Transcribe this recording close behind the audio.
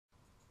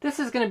This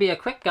is going to be a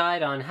quick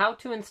guide on how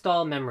to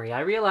install memory.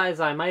 I realize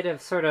I might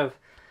have sort of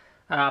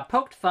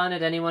poked fun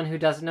at anyone who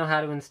doesn't know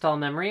how to install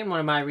memory in one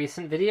of my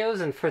recent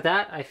videos, and for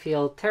that I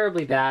feel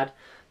terribly bad.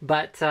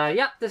 But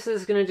yeah, this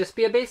is going to just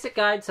be a basic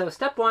guide. So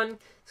step one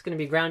is going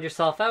to be ground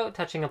yourself out,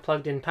 touching a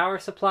plugged-in power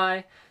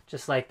supply,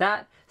 just like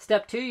that.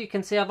 Step two, you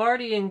can see I've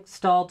already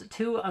installed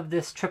 2 of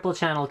this triple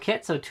channel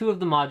kit, so 2 of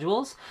the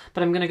modules,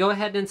 but I'm going to go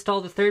ahead and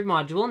install the 3rd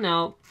module.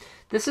 Now,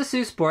 this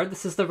ASUS board,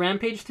 this is the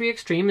Rampage 3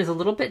 Extreme, is a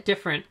little bit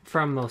different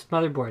from most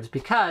motherboards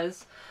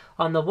because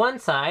on the one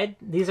side,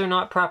 these are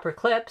not proper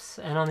clips,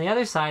 and on the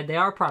other side, they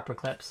are proper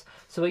clips.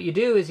 So what you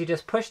do is you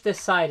just push this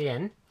side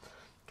in,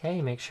 okay,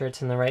 you make sure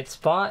it's in the right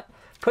spot,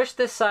 push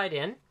this side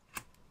in,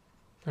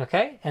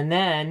 okay, and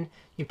then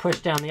you push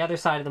down the other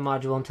side of the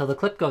module until the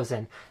clip goes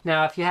in.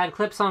 Now, if you had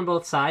clips on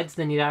both sides,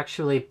 then you'd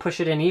actually push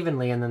it in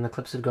evenly and then the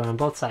clips would go on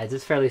both sides.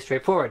 It's fairly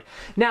straightforward.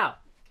 Now,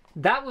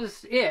 that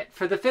was it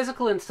for the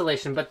physical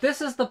installation, but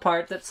this is the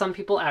part that some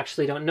people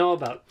actually don't know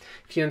about.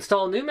 If you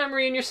install new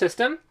memory in your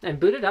system and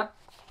boot it up,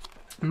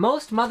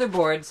 most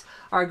motherboards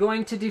are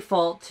going to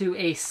default to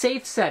a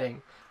safe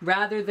setting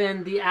rather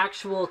than the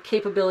actual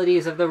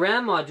capabilities of the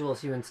RAM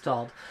modules you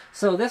installed.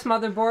 So this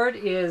motherboard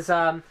is,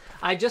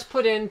 I just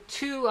put in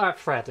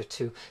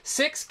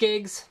 6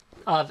 gigs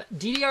of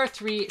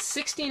DDR3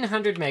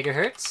 1600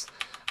 megahertz.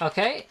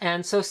 Okay,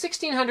 and so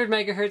 1600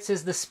 megahertz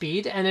is the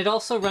speed, and it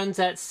also runs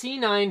at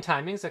C9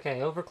 timings. Okay,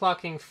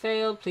 overclocking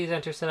failed, please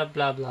enter setup,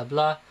 blah, blah,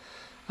 blah.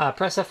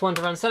 Press F1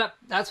 to run setup.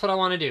 That's what I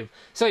want to do.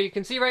 So you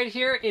can see right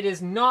here, it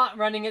is not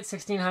running at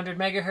 1600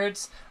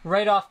 megahertz.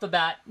 Right off the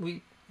bat,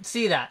 we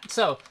see that.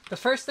 So the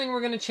first thing we're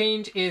going to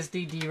change is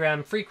the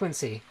DRAM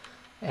frequency.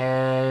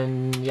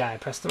 And yeah, I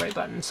pressed the right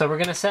button. So we're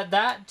going to set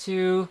that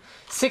to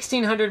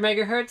 1600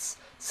 megahertz.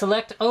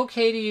 Select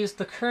OK to use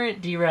the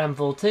current DRAM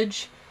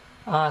voltage.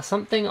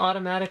 Something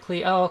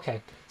automatically, oh,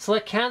 okay.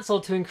 Select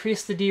cancel to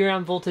increase the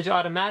DRAM voltage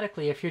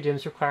automatically if your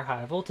DIMMs require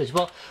higher voltage.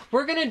 Well,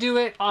 we're going to do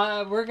it,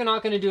 we're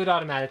not going to do it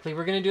automatically,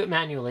 we're going to do it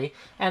manually.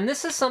 And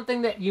this is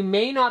something that you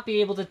may not be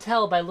able to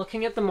tell by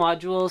looking at the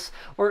modules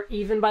or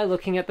even by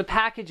looking at the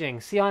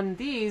packaging. See, on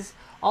these,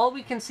 all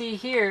we can see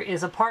here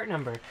is a part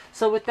number.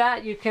 So with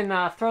that, you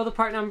can throw the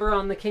part number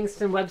on the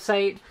Kingston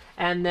website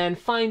and then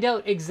find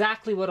out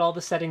exactly what all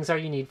the settings are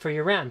you need for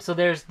your RAM. So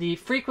there's the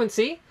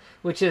frequency,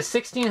 which is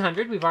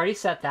 1600, we've already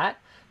set that.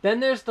 Then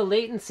there's the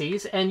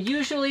latencies, and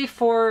usually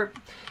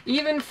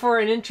even for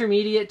an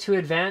intermediate to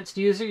advanced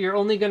user, you're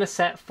only going to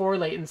set 4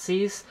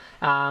 latencies.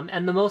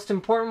 And the most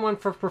important one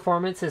for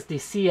performance is the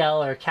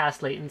CL, or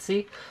cast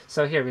latency.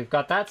 So here, we've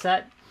got that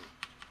set.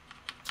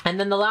 And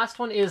then the last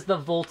one is the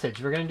voltage.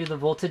 We're going to do the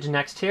voltage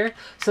next here.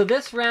 So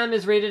this RAM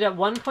is rated at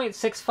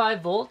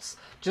 1.65 volts,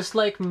 just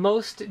like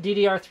most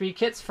DDR3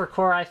 kits for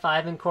Core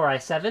i5 and Core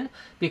i7,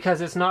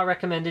 because it's not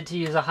recommended to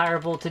use a higher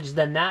voltage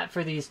than that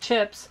for these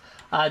chips.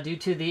 Due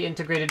to the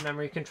integrated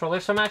memory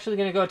controller. So I'm actually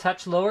going to go a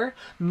touch lower.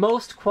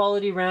 Most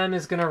quality RAM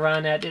is going to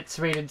run at its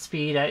rated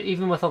speed,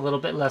 even with a little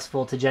bit less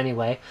voltage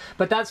anyway.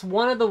 But that's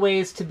one of the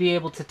ways to be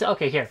able to...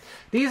 Okay, here.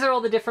 These are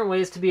all the different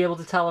ways to be able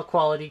to tell a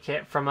quality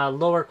kit from a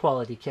lower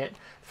quality kit.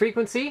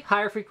 Frequency,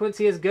 higher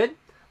frequency is good.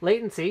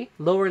 Latency,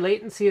 lower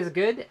latency is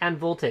good, and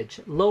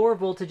voltage, lower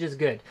voltage is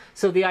good.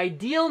 So the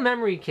ideal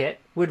memory kit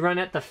would run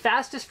at the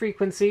fastest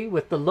frequency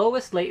with the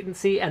lowest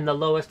latency and the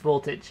lowest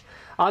voltage.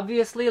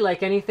 Obviously,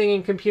 like anything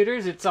in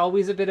computers, it's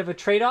always a bit of a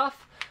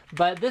trade-off,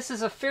 but this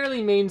is a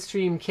fairly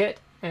mainstream kit,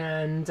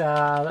 and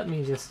let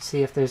me just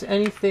see if there's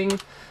anything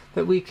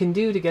that we can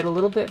do to get a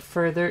little bit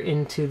further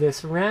into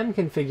this RAM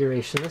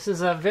configuration. This is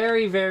a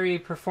very, very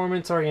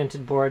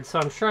performance-oriented board, so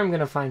I'm sure I'm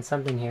going to find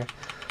something here.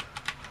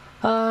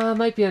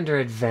 Might be under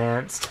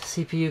advanced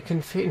CPU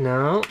config.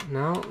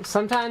 No.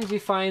 Sometimes you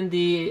find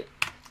the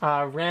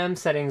RAM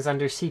settings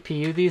under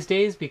CPU these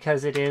days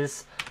because it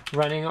is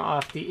running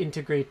off the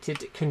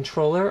integrated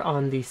controller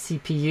on the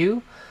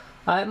CPU.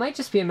 It might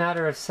just be a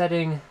matter of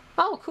setting...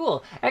 Oh,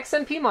 cool.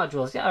 XMP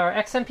modules, yeah, or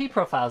XMP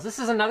profiles. This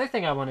is another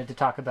thing I wanted to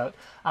talk about.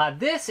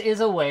 This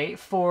is a way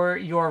for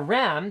your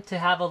RAM to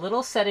have a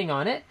little setting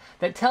on it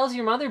that tells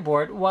your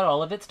motherboard what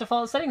all of its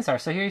default settings are.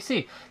 So here you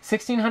see,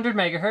 1600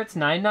 megahertz,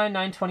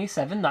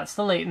 99927, that's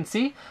the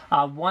latency.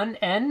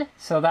 1N,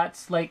 so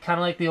that's like kind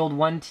of like the old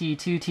 1T,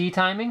 2T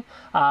timing.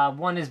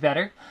 1 is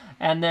better.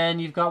 And then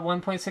you've got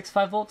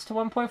 1.65 volts to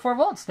 1.4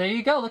 volts. There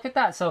you go, look at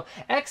that. So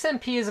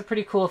XMP is a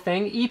pretty cool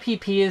thing.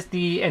 EPP is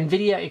the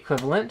NVIDIA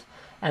equivalent.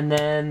 And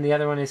then the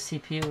other one is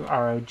CPU,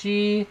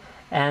 ROG,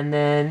 and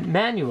then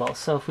manual.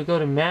 So if we go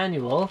to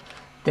manual,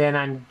 then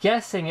I'm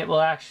guessing it will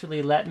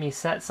actually let me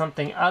set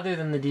something other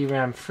than the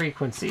DRAM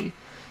frequency.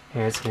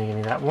 Here, it's going to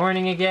give me that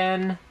warning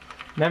again.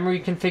 Memory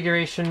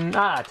configuration,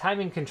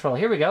 timing control,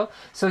 here we go.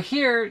 So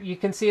here you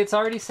can see it's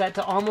already set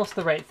to almost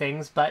the right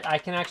things, but I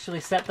can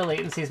actually set the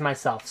latencies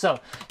myself. So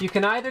you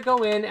can either go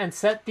in and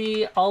set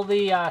all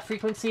the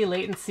frequency,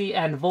 latency,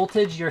 and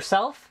voltage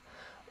yourself,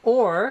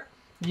 or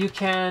you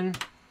can...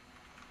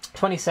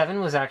 27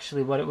 was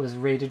actually what it was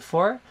rated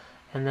for,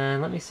 And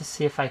then let me just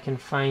see if I can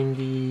find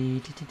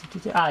the...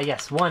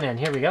 yes, 1N.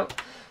 Here we go.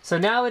 So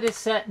now it is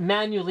set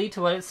manually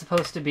to what it's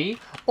supposed to be.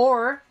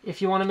 Or,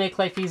 if you want to make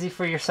life easy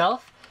for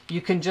yourself,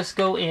 you can just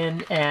go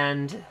in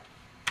and...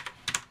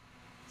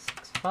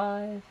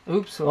 6.5...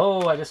 Oops,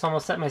 oh, I just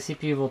almost set my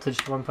CPU voltage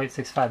to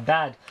 1.65.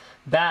 Bad.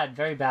 Bad,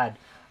 very bad.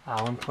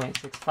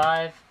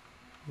 1.65.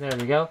 There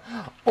we go.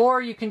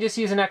 Or you can just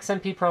use an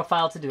XMP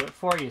profile to do it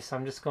for you. So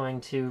I'm just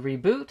going to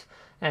reboot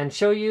and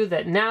show you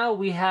that now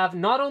we have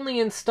not only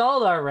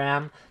installed our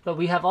RAM, but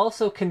we have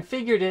also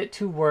configured it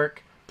to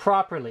work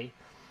properly.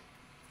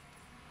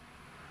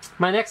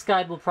 My next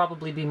guide will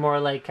probably be more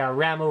like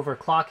RAM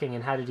overclocking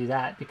and how to do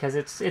that, because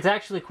it's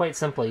actually quite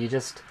simple. You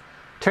just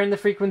turn the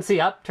frequency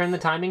up, turn the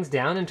timings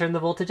down, and turn the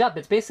voltage up.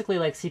 It's basically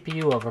like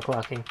CPU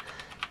overclocking.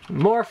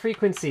 More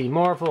frequency,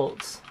 more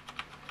volts.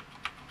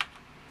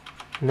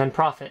 And then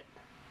profit.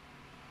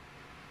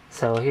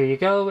 So here you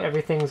go,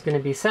 everything's going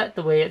to be set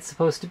the way it's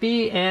supposed to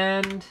be,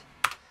 and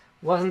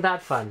wasn't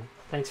that fun?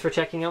 Thanks for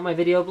checking out my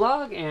video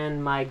blog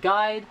and my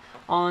guide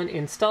on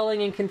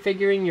installing and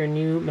configuring your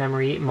new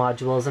memory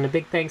modules. And a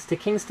big thanks to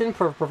Kingston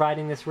for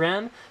providing this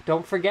RAM.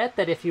 Don't forget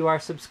that if you are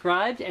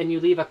subscribed and you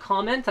leave a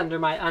comment under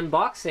my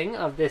unboxing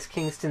of this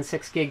Kingston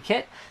 6GB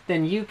kit,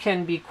 then you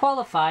can be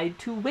qualified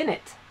to win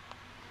it.